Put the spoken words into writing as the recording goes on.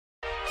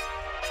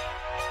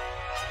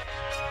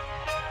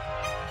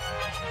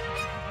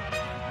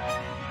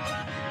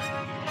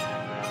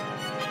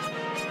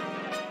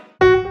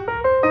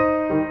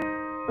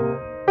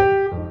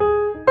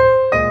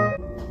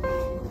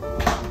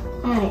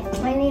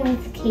name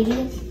is Katie,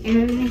 and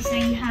I'm going to show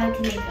you how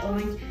to make a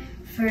lunch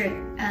for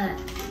a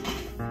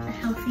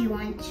healthy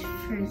lunch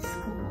for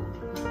school.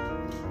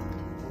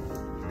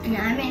 And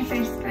I'm in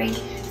first grade,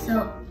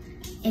 so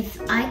if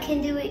I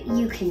can do it,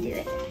 you can do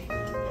it.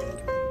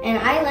 And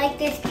I like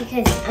this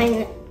because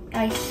I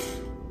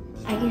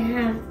can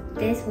have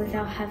this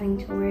without having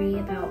to worry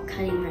about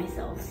cutting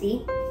myself.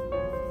 See?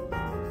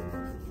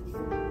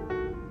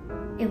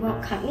 It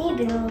won't cut me,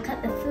 but it will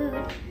cut the food.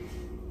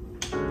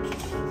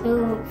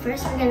 So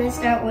first we're gonna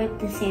start with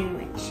the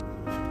sandwich.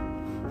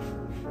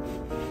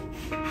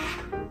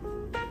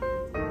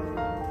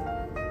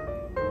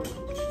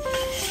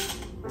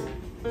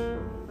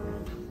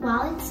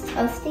 While it's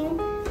toasting,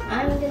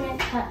 I'm gonna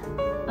cut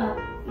up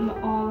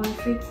all my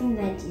fruits and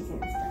veggies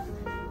and stuff.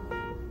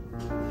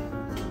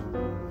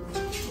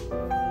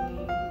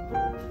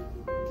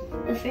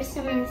 But first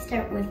I'm gonna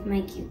start with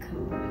my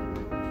cucumber.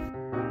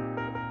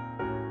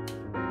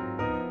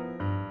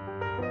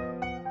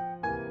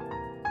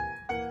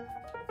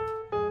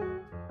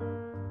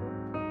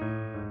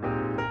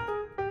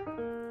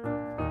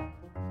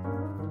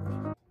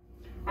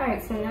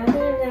 Alright, so now that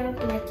I'm done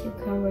with my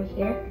cucumber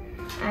here,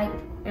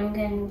 I'm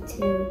going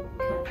to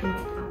cut my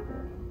apple.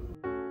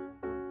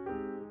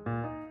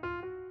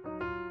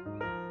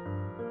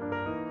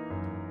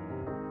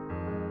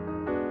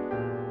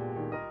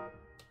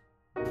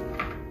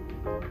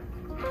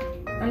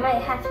 I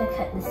might have to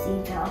cut the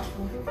seeds off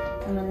of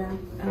some of them.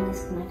 I'm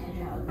just going to cut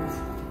it out with this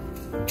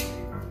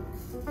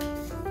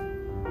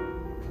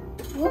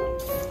one.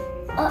 Whoops.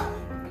 Oh,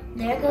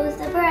 there goes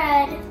the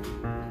bread.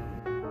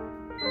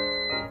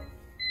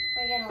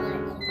 We're going to let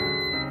it cool down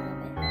for a little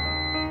bit.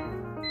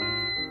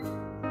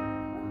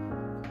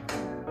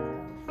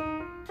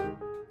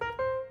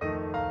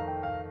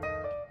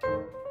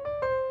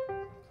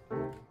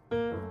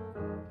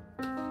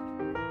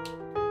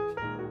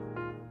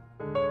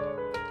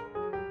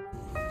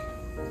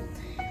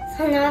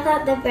 So now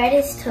that the bread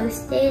is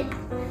toasted,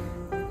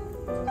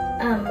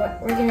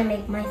 we're gonna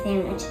make my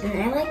sandwich.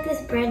 And I like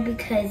this bread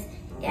because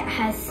it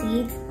has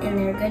seeds and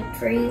they're good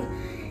for you,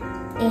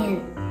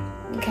 and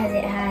because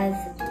it has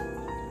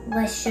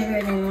less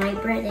sugar than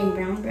white bread and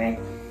brown bread.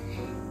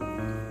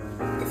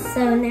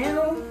 So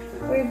now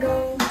we're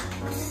going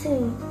to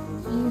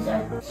use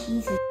our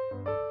cheese.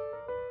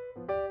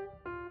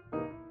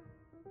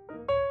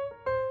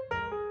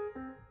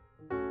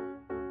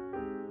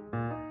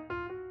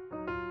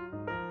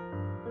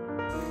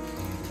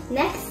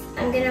 Next,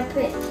 I'm gonna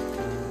put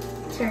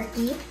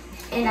turkey,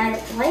 and I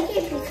like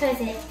it because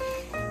it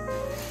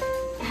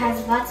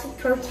has lots of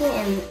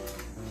protein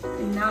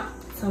and not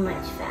so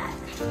much fat.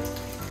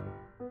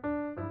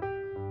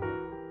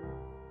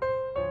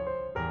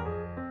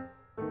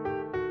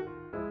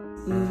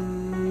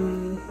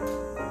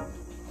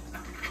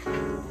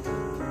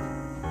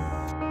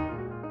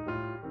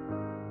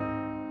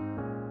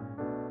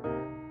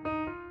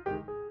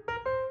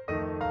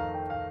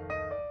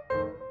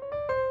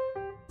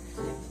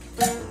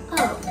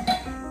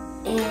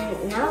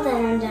 And now that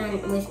I'm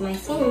done with my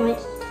sandwich,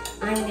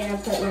 I'm gonna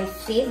put my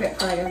favorite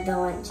part of the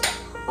lunch,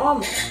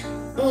 almonds.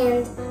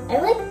 And I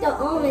like the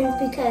almonds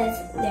because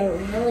they're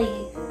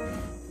really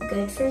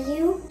good for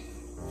you.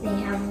 They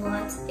have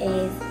lots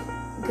of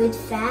good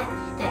fat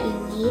that you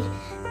need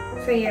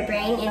for your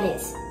brain, and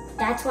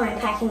that's why I'm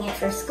packing it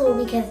for school,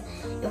 because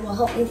it will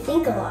help you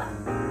think a lot.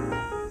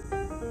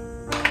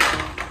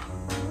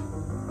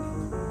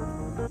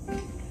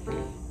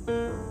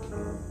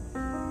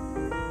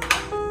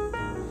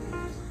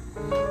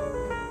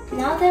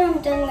 Now that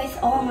I'm done with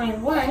all my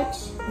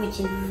lunch, which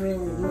is really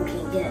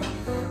looking good,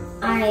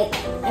 I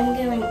am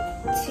going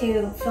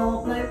to fill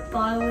up my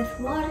bottle with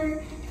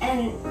water,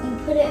 and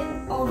you put it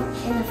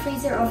in the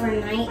freezer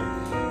overnight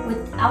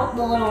without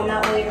the lid on,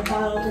 that way your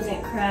bottle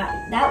doesn't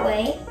crack. That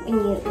way, when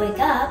you wake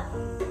up,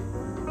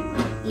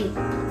 you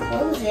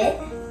close it,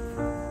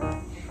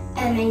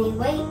 and then you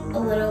wait a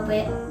little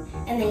bit,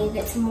 and then you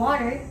get some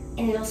water,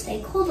 and it'll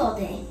stay cold all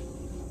day.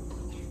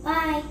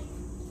 Bye!